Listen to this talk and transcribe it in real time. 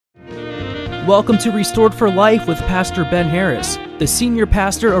Welcome to Restored for Life with Pastor Ben Harris, the senior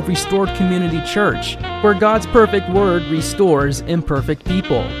pastor of Restored Community Church, where God's perfect word restores imperfect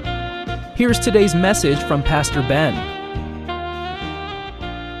people. Here's today's message from Pastor Ben.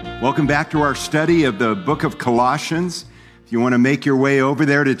 Welcome back to our study of the book of Colossians. If you want to make your way over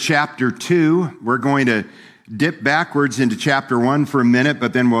there to chapter 2, we're going to dip backwards into chapter 1 for a minute,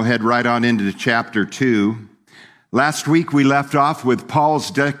 but then we'll head right on into chapter 2. Last week, we left off with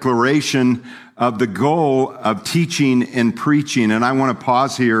Paul's declaration of the goal of teaching and preaching. And I want to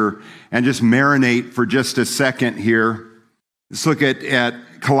pause here and just marinate for just a second here. Let's look at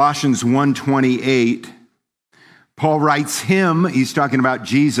Colossians 1:28. Paul writes him, he's talking about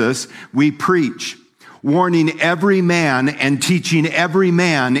Jesus, we preach, warning every man and teaching every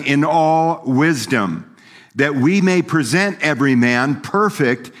man in all wisdom, that we may present every man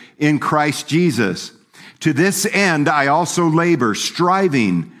perfect in Christ Jesus. To this end, I also labor,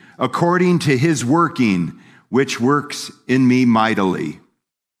 striving according to his working, which works in me mightily.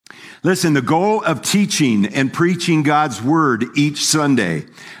 Listen, the goal of teaching and preaching God's word each Sunday,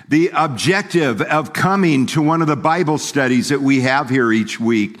 the objective of coming to one of the Bible studies that we have here each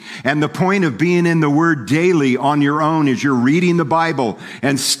week, and the point of being in the word daily on your own as you're reading the Bible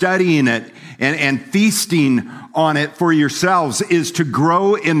and studying it and feasting on it for yourselves is to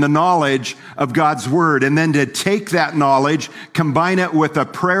grow in the knowledge of God's word, and then to take that knowledge, combine it with a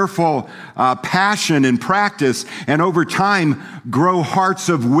prayerful passion and practice, and over time grow hearts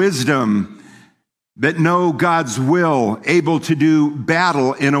of wisdom that know God's will, able to do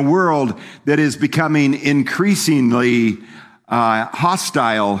battle in a world that is becoming increasingly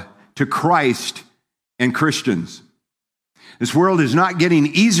hostile to Christ and Christians. This world is not getting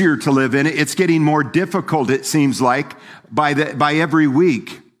easier to live in. It's getting more difficult, it seems like, by every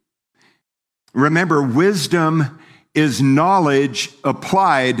week. Remember, wisdom is knowledge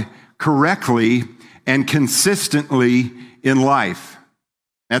applied correctly and consistently in life.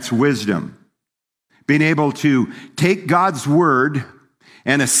 That's wisdom. Being able to take God's word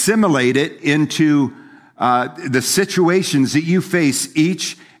and assimilate it into the situations that you face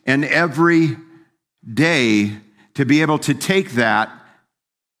each and every day, to be able to take that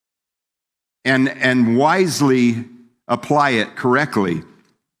and wisely apply it correctly.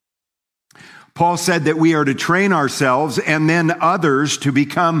 Paul said that we are to train ourselves and then others to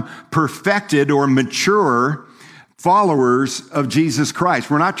become perfected or mature followers of Jesus Christ.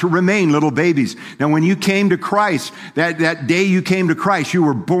 We're not to remain little babies. Now, when you came to Christ, that day you came to Christ, you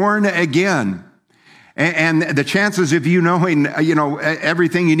were born again. And the chances of you knowing,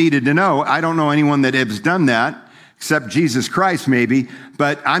 everything you needed to know, I don't know anyone that has done that, except Jesus Christ maybe,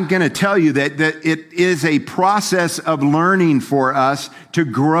 but I'm going to tell you that it is a process of learning for us to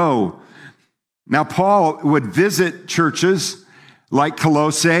grow. Now, Paul would visit churches like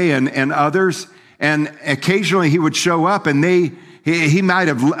Colossae and others, and occasionally he would show up, and he might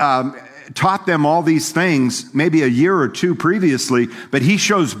have taught them all these things maybe a year or two previously, but he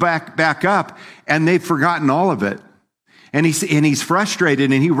shows back up, and they've forgotten all of it. And he's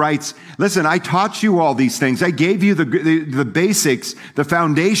frustrated, and he writes, listen, I taught you all these things. I gave you the basics, the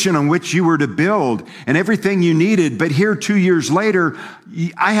foundation on which you were to build, and everything you needed. But here, 2 years later,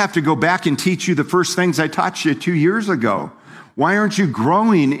 I have to go back and teach you the first things I taught you 2 years ago. Why aren't you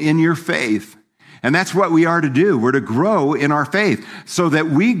growing in your faith? And that's what we are to do. We're to grow in our faith so that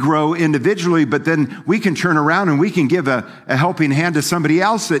we grow individually, but then we can turn around and we can give a helping hand to somebody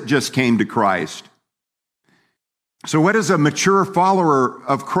else that just came to Christ. So what does a mature follower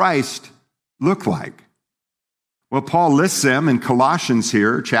of Christ look like? Well, Paul lists them in Colossians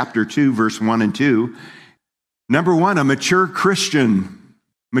here, chapter 2, verse 1 and 2. Number one, a mature Christian.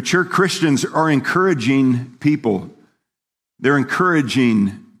 Mature Christians are encouraging people. They're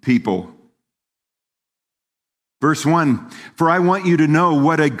encouraging people. Verse 1, for I want you to know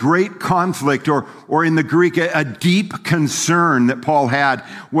what a great conflict, or in the Greek, a deep concern that Paul had.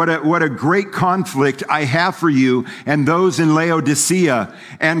 What a great conflict I have for you and those in Laodicea,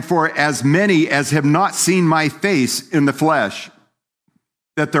 and for as many as have not seen my face in the flesh,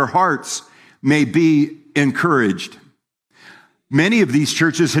 that their hearts may be encouraged. Many of these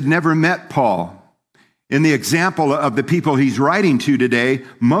churches had never met Paul. In the example of the people he's writing to today,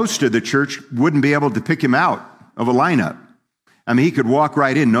 most of the church wouldn't be able to pick him out of a lineup. I mean, he could walk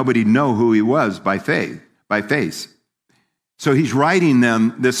right in. Nobody'd know who he was by face. So he's writing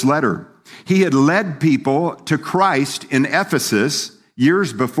them this letter. He had led people to Christ in Ephesus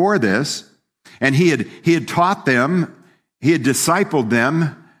years before this, and he had taught them, he had discipled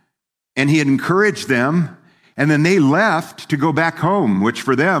them, and he had encouraged them, and then they left to go back home, which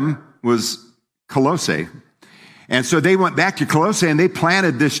for them was Colossae. And so they went back to Colossae and they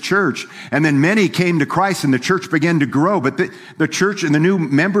planted this church. And then many came to Christ and the church began to grow. But the church and the new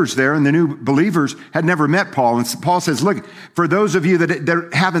members there and the new believers had never met Paul. And Paul says, look, for those of you that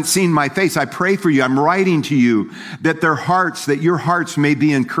haven't seen my face, I pray for you. I'm writing to you that your hearts may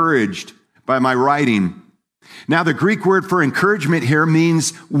be encouraged by my writing. Now, the Greek word for encouragement here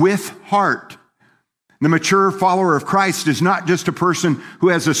means with heart. The mature follower of Christ is not just a person who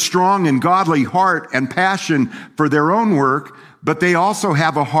has a strong and godly heart and passion for their own work, but they also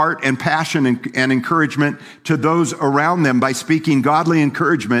have a heart and passion and encouragement to those around them by speaking godly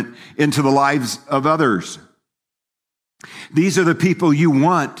encouragement into the lives of others. These are the people you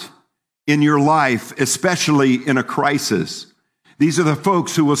want in your life, especially in a crisis. These are the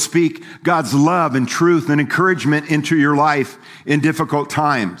folks who will speak God's love and truth and encouragement into your life in difficult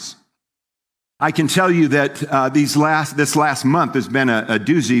times. I can tell you that this last month has been a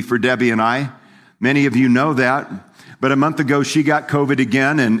doozy for Debbie and I. Many of you know that. But a month ago, she got COVID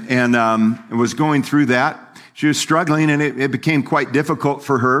again and was going through that. She was struggling, and it became quite difficult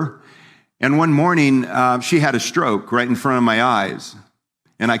for her. And one morning, she had a stroke right in front of my eyes.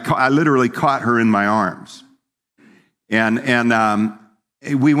 And I literally caught her in my arms. And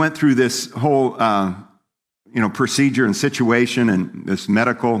we went through this whole procedure and situation and this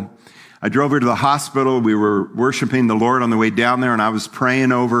medical. I drove her to the hospital. We were worshiping the Lord on the way down there, and I was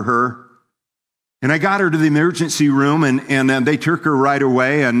praying over her. And I got her to the emergency room, and they took her right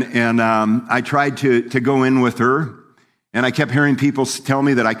away, and I tried to go in with her. And I kept hearing people tell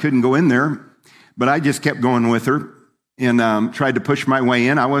me that I couldn't go in there, but I just kept going with her and tried to push my way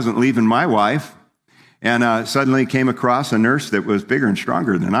in. I wasn't leaving my wife. And suddenly came across a nurse that was bigger and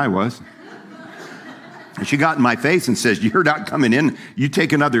stronger than I was. And she got in my face and says, "You're not coming in. You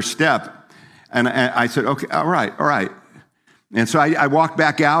take another step." And I said, "Okay, all right." And so I walked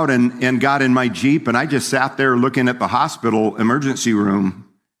back out and got in my Jeep, and I just sat there looking at the hospital emergency room,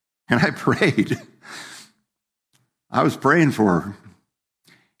 and I prayed. I was praying for her.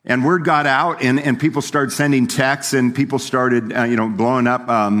 And word got out, and people started sending texts, and people started, blowing up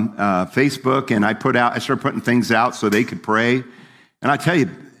Facebook. And I started putting things out so they could pray. And I tell you,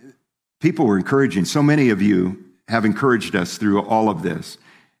 people were encouraging. So many of you have encouraged us through all of this.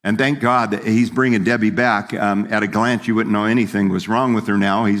 And thank God that He's bringing Debbie back. At a glance, you wouldn't know anything was wrong with her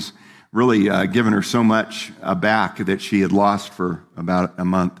now. He's really given her so much back that she had lost for about a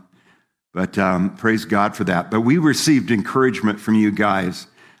month. But praise God for that. But we received encouragement from you guys.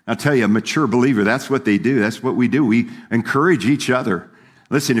 I'll tell you, a mature believer, that's what they do. That's what we do. We encourage each other.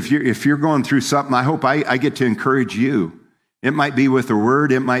 Listen, if you're going through something, I hope I get to encourage you. It might be with a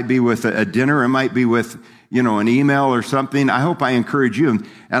word. It might be with a dinner. It might be with, an email or something. I hope I encourage you. And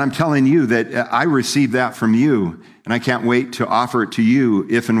I'm telling you that I received that from you, and I can't wait to offer it to you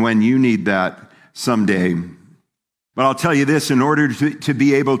if and when you need that someday. But I'll tell you this, in order to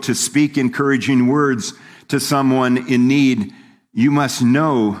be able to speak encouraging words to someone in need, you must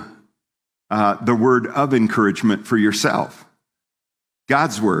know the word of encouragement for yourself,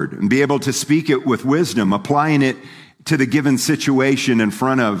 God's word, and be able to speak it with wisdom, applying it to the given situation in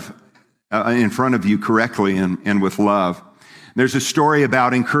front of you correctly and with love. There's a story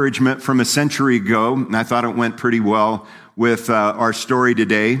about encouragement from a century ago, and I thought it went pretty well with our story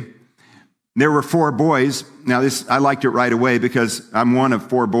today. There were 4 boys. Now, I liked it right away because I'm one of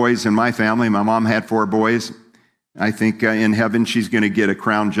 4 boys in my family. My mom had 4 boys. I think in heaven she's going to get a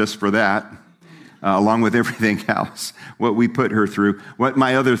crown just for that, along with everything else, what we put her through. What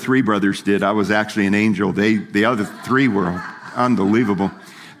my other 3 brothers did, I was actually an angel. The other 3 were unbelievable.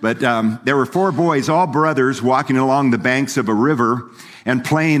 But there were 4 boys, all brothers, walking along the banks of a river and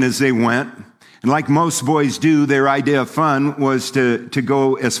playing as they went. And like most boys do, their idea of fun was to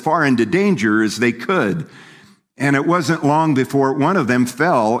go as far into danger as they could. And it wasn't long before one of them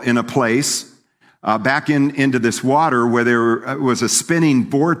fell in a place back into this water where there was a spinning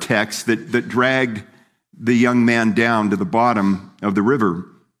vortex that dragged the young man down to the bottom of the river.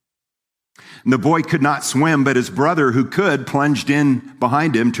 And the boy could not swim, but his brother, who could, plunged in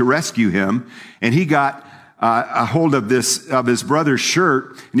behind him to rescue him. And he got a hold of his brother's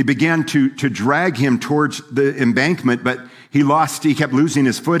shirt, and he began to drag him towards the embankment, but he kept losing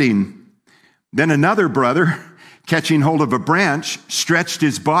his footing. Then another brother, catching hold of a branch, stretched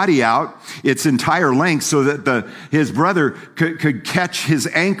his body out its entire length so that his brother could catch his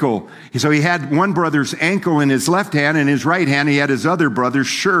ankle. So he had one brother's ankle in his left hand, and in his right hand he had his other brother's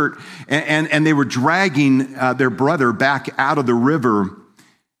shirt, and they were dragging their brother back out of the river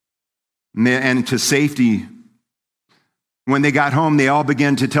and to safety. When they got home, they all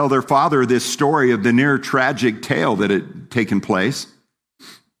began to tell their father this story of the near tragic tale that had taken place.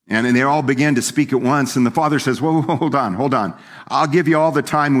 And they all began to speak at once. And the father says, whoa, hold on. I'll give you all the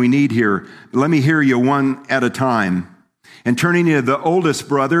time we need here. Let me hear you one at a time. And turning to the oldest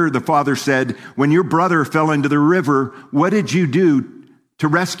brother, the father said, when your brother fell into the river, what did you do to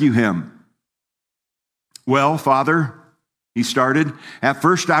rescue him? Well, Father, he started, at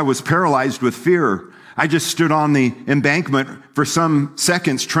first I was paralyzed with fear. I just stood on the embankment for some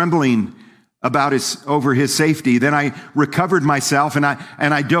seconds, trembling over his safety. Then I recovered myself and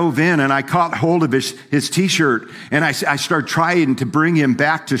I dove in and I caught hold of his t-shirt and I started trying to bring him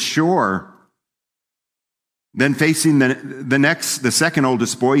back to shore. Then facing the second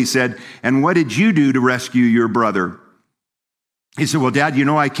oldest boy, he said, and what did you do to rescue your brother? He said, well, Dad,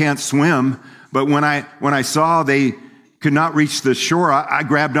 I can't swim, but when I saw they could not reach the shore, I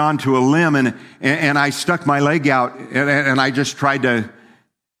grabbed onto a limb and I stuck my leg out and I just tried to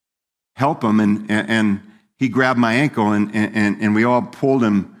help him, and he grabbed my ankle, and we all pulled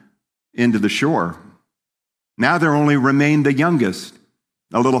him into the shore. Now there only remained the youngest,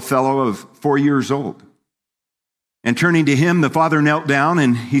 a little fellow of 4 years old. And turning to him, the father knelt down,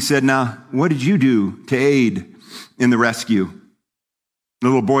 and he said, now, what did you do to aid in the rescue? The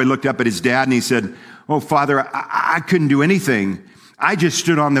little boy looked up at his dad, and he said, oh, Father, I couldn't do anything. I just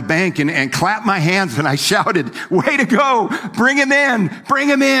stood on the bank and clapped my hands, and I shouted, way to go, bring him in, bring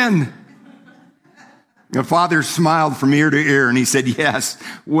him in. The father smiled from ear to ear, and he said, yes,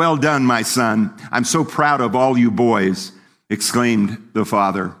 well done, my son. I'm so proud of all you boys, exclaimed the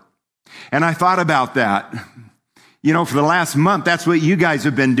father. And I thought about that. For the last month, that's what you guys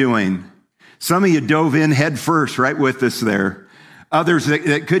have been doing. Some of you dove in head first, right with us there. Others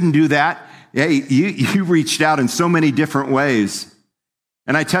that couldn't do that, hey, you reached out in so many different ways.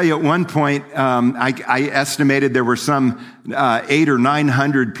 And I tell you, at one point, I estimated there were some 800 or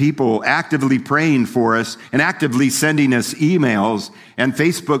 900 people actively praying for us and actively sending us emails and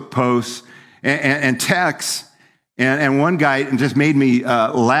Facebook posts and texts. And one guy just made me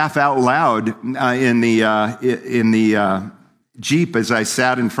laugh out loud in the Jeep as I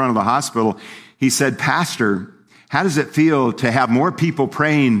sat in front of the hospital. He said, Pastor, how does it feel to have more people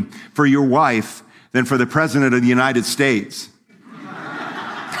praying for your wife than for the President of the United States?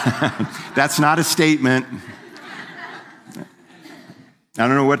 That's not a statement. I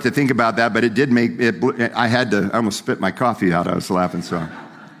don't know what to think about that, but it did make it. I almost spit my coffee out. I was laughing so.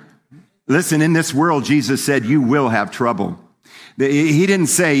 Listen, in this world, Jesus said, you will have trouble. He didn't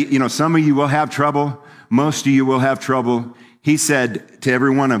say, some of you will have trouble. Most of you will have trouble. He said to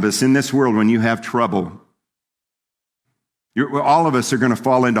every one of us, in this world, when you have trouble, all of us are going to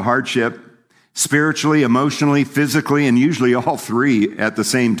fall into hardship. Spiritually, emotionally, physically, and usually all three at the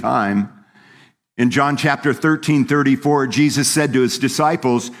same time. In John chapter 13:34, Jesus said to his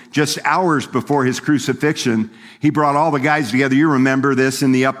disciples, just hours before his crucifixion, he brought all the guys together. You remember this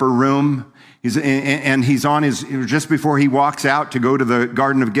in the upper room. He's on just before he walks out to go to the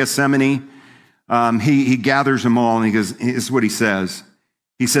Garden of Gethsemane, he gathers them all, and he goes, this is what he says.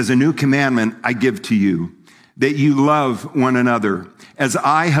 He says, a new commandment I give to you, that you love one another, as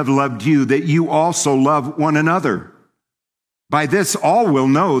I have loved you, that you also love one another. By this all will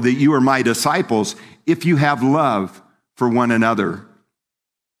know that you are my disciples, if you have love for one another.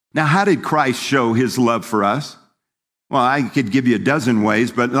 Now, how did Christ show his love for us? Well, I could give you a dozen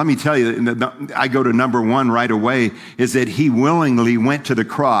ways, but let me tell you, I go to number one right away, is that he willingly went to the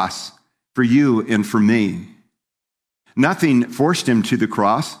cross for you and for me. Nothing forced him to the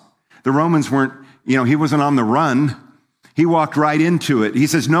cross. The Romans weren't, he wasn't on the run. He walked right into it. He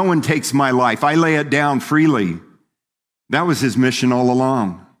says, no one takes my life. I lay it down freely. That was his mission all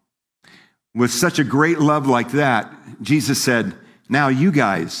along. With such a great love like that, Jesus said, now you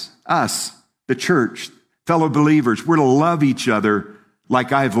guys, us, the church, fellow believers, we're to love each other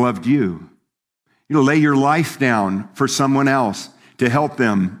like I've loved you. You'll lay your life down for someone else to help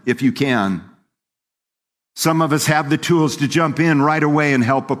them if you can. Some of us have the tools to jump in right away and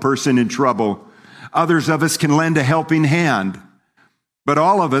help a person in trouble. Others of us can lend a helping hand. But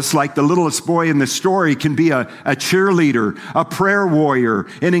all of us, like the littlest boy in the story, can be a cheerleader, a prayer warrior,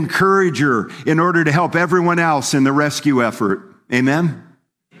 an encourager in order to help everyone else in the rescue effort. Amen?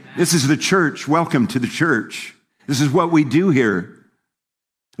 This is the church. Welcome to the church. This is what we do here.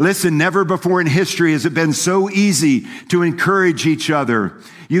 Listen, never before in history has it been so easy to encourage each other.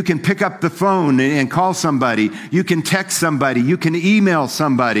 You can pick up the phone and call somebody. You can text somebody. You can email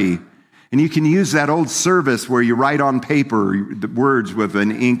somebody. And you can use that old service where you write on paper the words with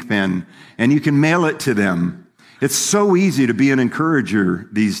an ink pen, and you can mail it to them. It's so easy to be an encourager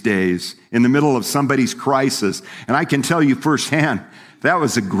these days in the middle of somebody's crisis. And I can tell you firsthand,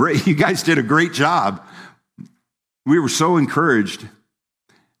 you guys did a great job. We were so encouraged.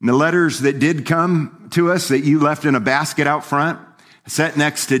 And the letters that did come to us that you left in a basket out front, I sat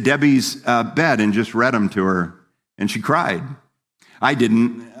next to Debbie's bed and just read them to her, and she cried. I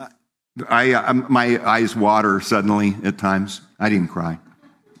didn't. My eyes water suddenly at times. I didn't cry.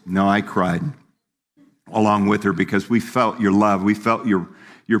 No, I cried along with her because we felt your love. We felt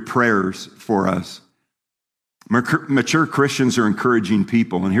your prayers for us. Mature Christians are encouraging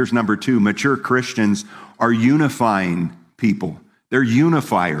people. And here's number 2. Mature Christians are unifying people. They're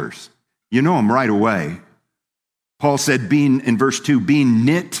unifiers. You know them right away. Paul said, in verse 2, being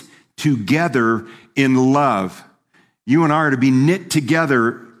knit together in love. You and I are to be knit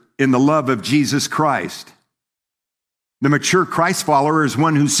together in the love of Jesus Christ. The mature Christ follower is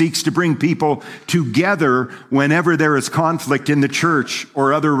one who seeks to bring people together whenever there is conflict in the church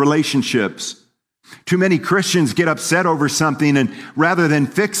or other relationships. Too many Christians get upset over something, and rather than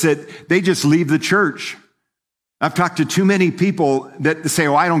fix it, they just leave the church. I've talked to too many people that say,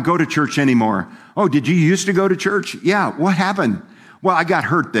 I don't go to church anymore. Oh, did you used to go to church? Yeah, what happened? Well, I got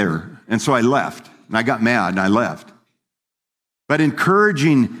hurt there, and so I left. And I got mad, and I left. But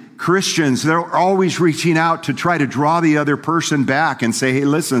encouraging Christians, they're always reaching out to try to draw the other person back and say, hey,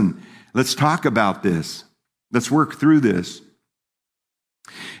 listen, let's talk about this. Let's work through this.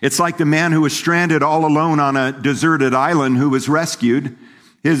 It's like the man who was stranded all alone on a deserted island who was rescued.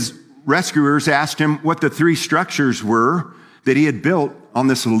 His rescuers asked him what the 3 structures were that he had built on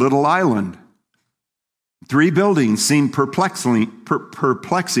this little island. 3 buildings seemed perplexing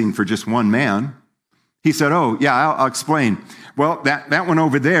for just one man. He said, oh, yeah, I'll explain. Well, that one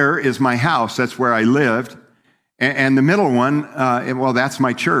over there is my house. That's where I lived. And the middle one, well, that's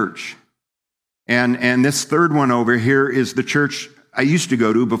my church. And this third one over here is the church I used to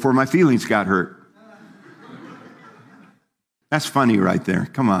go to before my feelings got hurt. That's funny right there.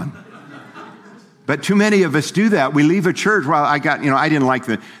 Come on. But too many of us do that. We leave a church. Well, I didn't like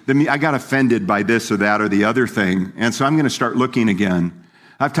I got offended by this or that or the other thing. And so I'm going to start looking again.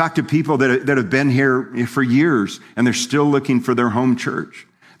 I've talked to people that have been here for years, and they're still looking for their home church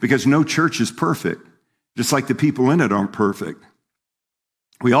because no church is perfect, just like the people in it aren't perfect.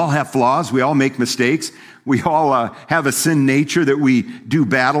 We all have flaws. We all make mistakes. We all have a sin nature that we do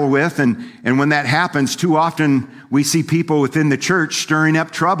battle with. And when that happens, too often we see people within the church stirring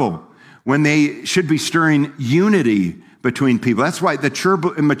up trouble when they should be stirring unity between people. That's why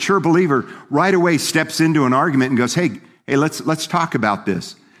the mature believer right away steps into an argument and goes, hey, let's talk about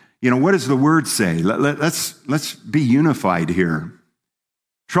this. What does the word say? Let's be unified here.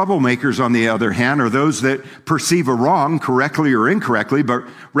 Troublemakers, on the other hand, are those that perceive a wrong correctly or incorrectly, but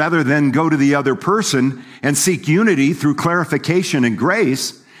rather than go to the other person and seek unity through clarification and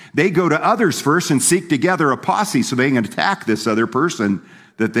grace, they go to others first and seek together a posse so they can attack this other person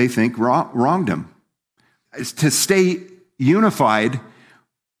that they think wronged them. To stay unified,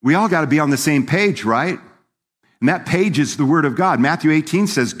 we all got to be on the same page, right? And that page is the Word of God. Matthew 18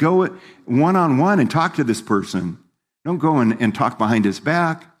 says, go one-on-one and talk to this person. Don't go and talk behind his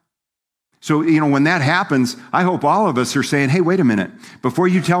back. So, when that happens, I hope all of us are saying, hey, wait a minute. Before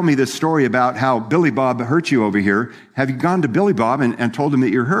you tell me this story about how Billy Bob hurt you over here, have you gone to Billy Bob and told him that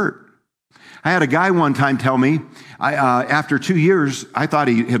you're hurt? I had a guy one time tell me, after 2 years, I thought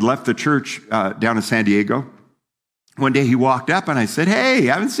he had left the church down in San Diego. One day he walked up and I said, hey,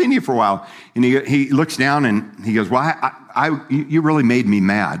 I haven't seen you for a while. And he looks down and he goes, well, you really made me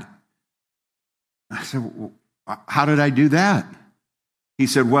mad. I said, well, how did I do that? He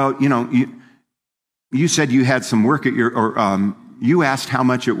said, well, you said you had some work at you asked how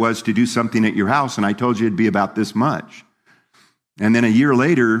much it was to do something at your house, and I told you it'd be about this much. And then a year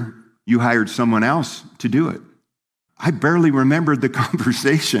later, you hired someone else to do it. I barely remembered the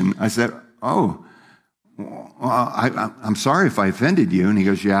conversation. I said, oh, well, I'm sorry if I offended you. And he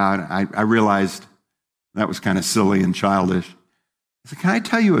goes, yeah, I realized that was kind of silly and childish. I said, can I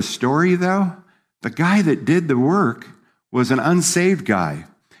tell you a story, though? The guy that did the work was an unsaved guy.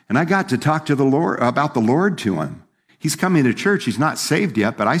 And I got to talk to the Lord about the Lord to him. He's coming to church. He's not saved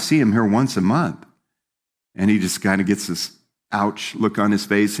yet, but I see him here once a month. And he just kind of gets this ouch look on his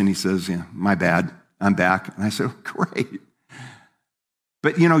face, and he says, yeah, my bad, I'm back. And I said, oh, great.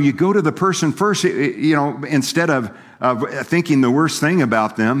 But, you go to the person first, instead of thinking the worst thing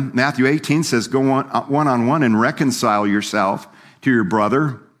about them. Matthew 18 says, go one-on-one and reconcile yourself to your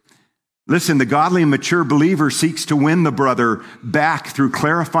brother. Listen, the godly and mature believer seeks to win the brother back through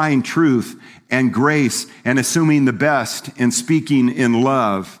clarifying truth and grace and assuming the best and speaking in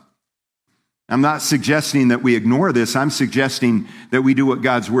love. I'm not suggesting that we ignore this. I'm suggesting that we do what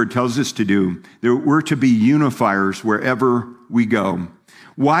God's word tells us to do. That we're to be unifiers wherever we go.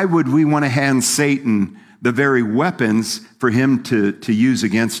 Why would we want to hand Satan the very weapons for him to use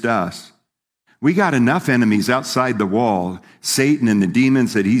against us. We got enough enemies outside the wall, Satan and the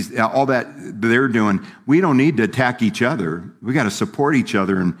demons all that they're doing. We don't need to attack each other. We got to support each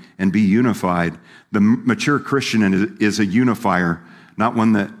other and be unified. The mature Christian is a unifier, not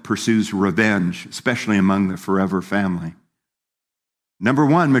one that pursues revenge, especially among the forever family. Number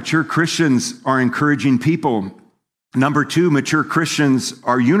one, mature Christians are encouraging people. Number two, mature Christians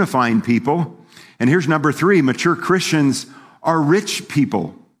are unifying people. And here's number three, mature Christians are rich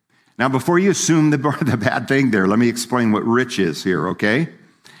people. Now, before you assume the bad thing there, let me explain what rich is here, okay?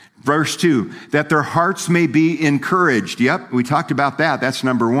 Verse 2, that their hearts may be encouraged. Yep, we talked about that. That's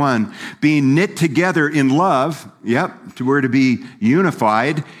number one. Being knit together in love. Yep, we're to be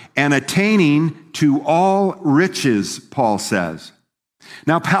unified. And attaining to all riches, Paul says.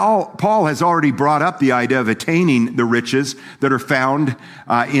 Now, Paul has already brought up the idea of attaining the riches that are found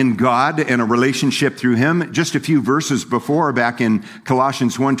in God and a relationship through him. Just a few verses before, back in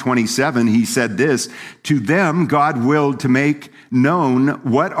Colossians 1:27, he said this, to them God willed to make known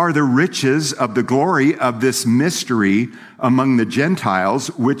what are the riches of the glory of this mystery among the Gentiles,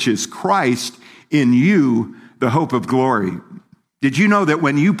 which is Christ in you, the hope of glory. Did you know that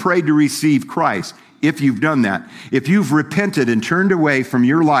when you prayed to receive Christ, if you've done that, if you've repented and turned away from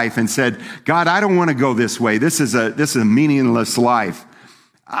your life and said, God, I don't want to go this way. This is a meaningless life.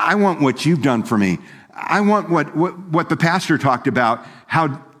 I want what you've done for me. I want what the pastor talked about,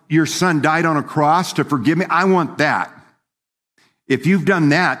 how your son died on a cross to forgive me. I want that. If you've done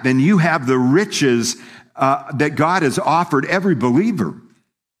that, then you have the riches that God has offered every believer.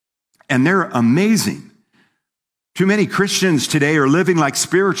 And they're amazing. Too many Christians today are living like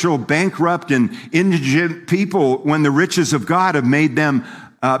spiritual bankrupt and indigent people when the riches of God have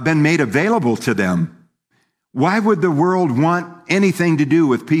been made available to them. Why would the world want anything to do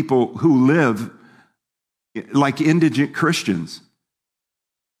with people who live like indigent Christians?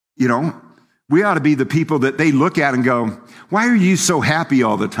 You know, we ought to be the people that they look at and go, why are you so happy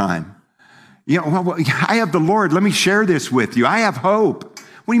all the time? You know, well, I have the Lord. Let me share this with you. I have hope.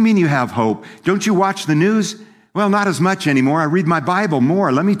 What do you mean you have hope? Don't you watch the news? Well, not as much anymore. I read my Bible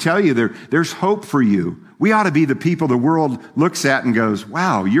more. Let me tell you, there's hope for you. We ought to be the people the world looks at and goes,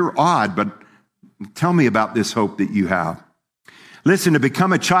 wow, you're odd, but tell me about this hope that you have. Listen, to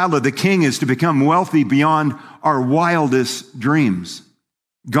become a child of the King is to become wealthy beyond our wildest dreams.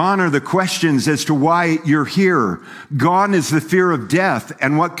 Gone are the questions as to why you're here. Gone is the fear of death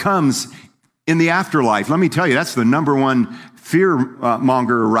and what comes in the afterlife. Let me tell you, that's the number one fear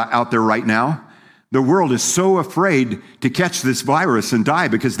monger out there right now. The world is so afraid to catch this virus and die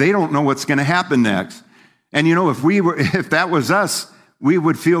because they don't know what's going to happen next. And you know, if that was us, we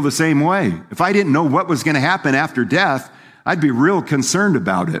would feel the same way. If I didn't know what was going to happen after death, I'd be real concerned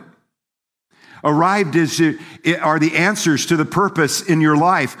about it. Arrived are the answers to the purpose in your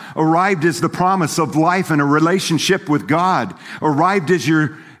life. Arrived is the promise of life and a relationship with God. Arrived is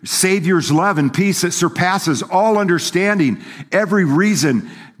your Savior's love and peace that surpasses all understanding. Every reason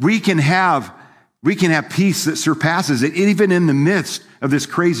we can have peace that surpasses it, even in the midst of this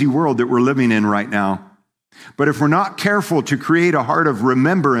crazy world that we're living in right now. But if we're not careful to create a heart of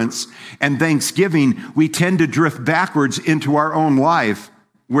remembrance and thanksgiving, we tend to drift backwards into our own life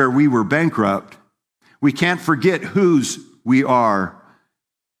where we were bankrupt. We can't forget whose we are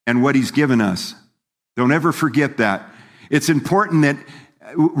and what he's given us. Don't ever forget that. It's important that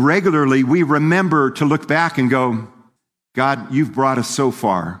regularly we remember to look back and go, God, you've brought us so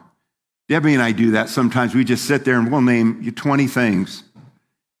far. Debbie and I do that sometimes. We just sit there and we'll name 20 things.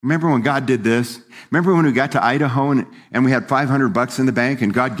 Remember when God did this? Remember when we got to Idaho and we had $500 in the bank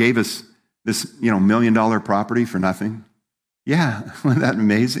and God gave us this, $1 million property for nothing? Yeah, wasn't that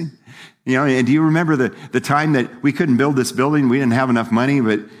amazing? And do you remember the time that we couldn't build this building? We didn't have enough money,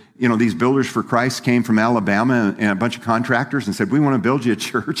 but these Builders for Christ came from Alabama and a bunch of contractors and said, we want to build you a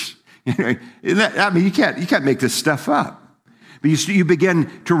church. You can't make this stuff up. But you begin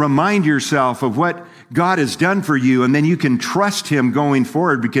to remind yourself of what God has done for you, and then you can trust him going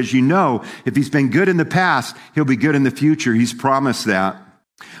forward because you know if he's been good in the past, he'll be good in the future. He's promised that.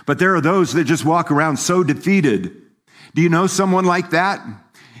 But there are those that just walk around so defeated. Do you know someone like that?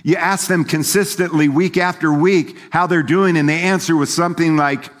 You ask them consistently week after week how they're doing, and they answer with something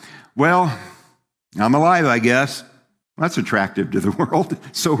like, well, I'm alive, I guess. Well, that's attractive to the world.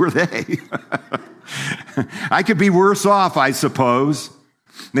 So are they. I could be worse off, I suppose.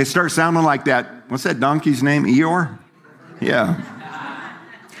 They start sounding like that. What's that donkey's name? Eeyore? Yeah.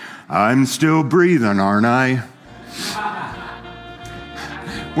 I'm still breathing, aren't I?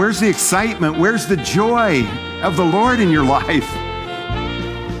 Where's the excitement? Where's the joy of the Lord in your life?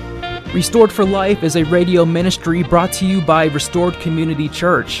 Restored for Life is a radio ministry brought to you by Restored Community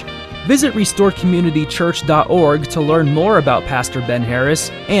Church. Visit restoredcommunitychurch.org to learn more about Pastor Ben Harris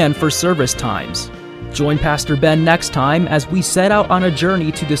and for service times. Join Pastor Ben next time as we set out on a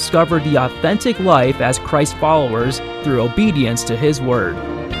journey to discover the authentic life as Christ followers through obedience to His Word.